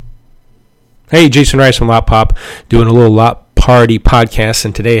Hey, Jason Rice from Lot Pop, doing a little Lot Party podcast,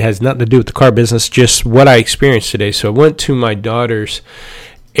 and today has nothing to do with the car business, just what I experienced today. So I went to my daughter's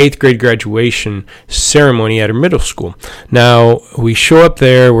 8th grade graduation ceremony at her middle school. Now, we show up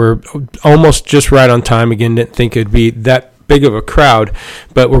there, we're almost just right on time. Again, didn't think it'd be that big of a crowd,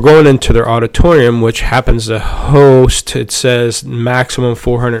 but we're going into their auditorium, which happens to host, it says, maximum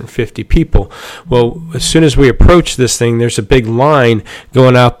 450 people. Well, as soon as we approach this thing, there's a big line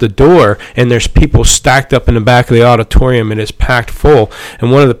going out the door, and there's people stacked up in the back of the auditorium, and it's packed full. And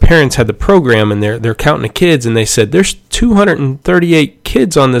one of the parents had the program, and they're counting the kids, and they said, there's 238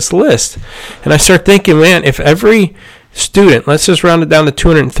 kids on this list. And I start thinking, man, if every student, let's just round it down to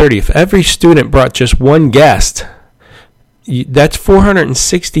 230, if every student brought just one guest, that's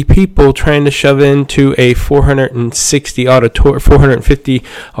 460 people trying to shove into a 450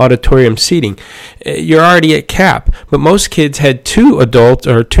 auditorium seating. You're already at cap. But most kids had 2 adults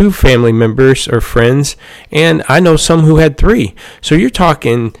or 2 family members or friends, and I know some who had 3. So you're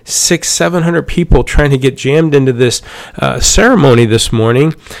talking 600-700 people trying to get jammed into this ceremony this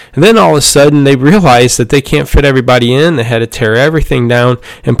morning. And then all of a sudden they realized that they can't fit everybody in. They had to tear everything down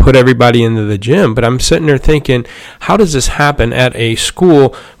and put everybody into the gym. But I'm sitting there thinking, how does this happen at a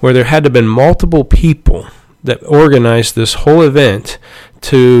school where there had to have been multiple people that organized this whole event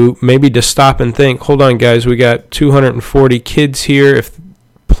to maybe to stop and think, hold on guys, we got 240 kids here, if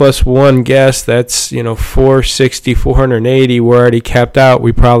plus one guest, that's 460, 480, we're already capped out,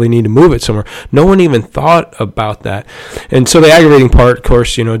 we probably need to move it somewhere. No one even thought about that. And so the aggravating part, of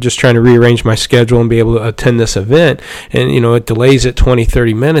course, just trying to rearrange my schedule and be able to attend this event, and it delays it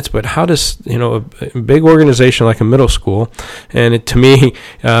 20-30 minutes. But how does a big organization like a middle school, and to me,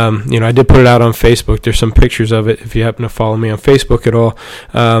 I did put it out on Facebook, there's some pictures of it if you happen to follow me on Facebook at all,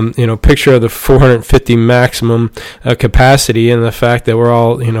 picture of the 450 maximum capacity, and the fact that we're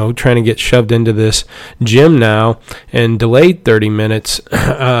all trying to get shoved into this gym now and delayed 30 minutes.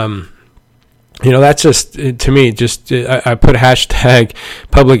 That's just, to me, I put hashtag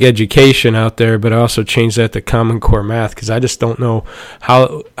public education out there, but I also changed that to Common Core Math, because I just don't know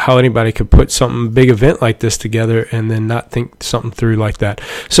how anybody could put something big event like this together and then not think something through like that.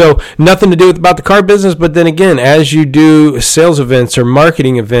 So nothing to do about the car business, but then again, as you do sales events or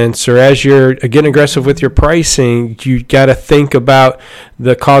marketing events, or as you're getting aggressive with your pricing, you got to think about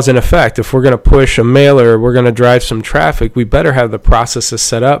the cause and effect. If we're going to push a mailer, we're going to drive some traffic, we better have the processes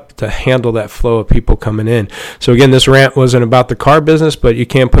set up to handle that flow of people coming in. So again, this rant wasn't about the car business, but you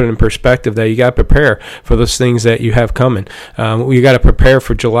can't put it in perspective that you got to prepare for those things that you have coming. We got to prepare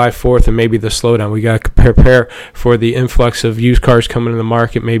for July 4th and maybe the slowdown. We got to prepare for the influx of used cars coming in the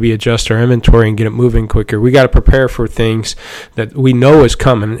market, maybe adjust our inventory and get it moving quicker. We got to prepare for things that we know is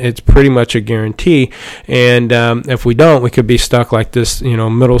coming. It's pretty much a guarantee. And if we don't, we could be stuck like this,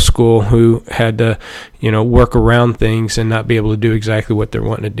 middle school who had to, work around things and not be able to do exactly what they're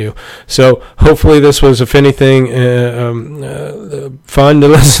wanting to do. So hopefully this was, if anything, fun to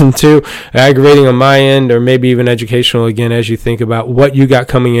listen to, aggravating on my end, or maybe even educational again as you think about what you got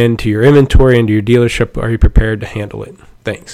coming into your inventory, into your dealership. Are you prepared to handle it? Thanks.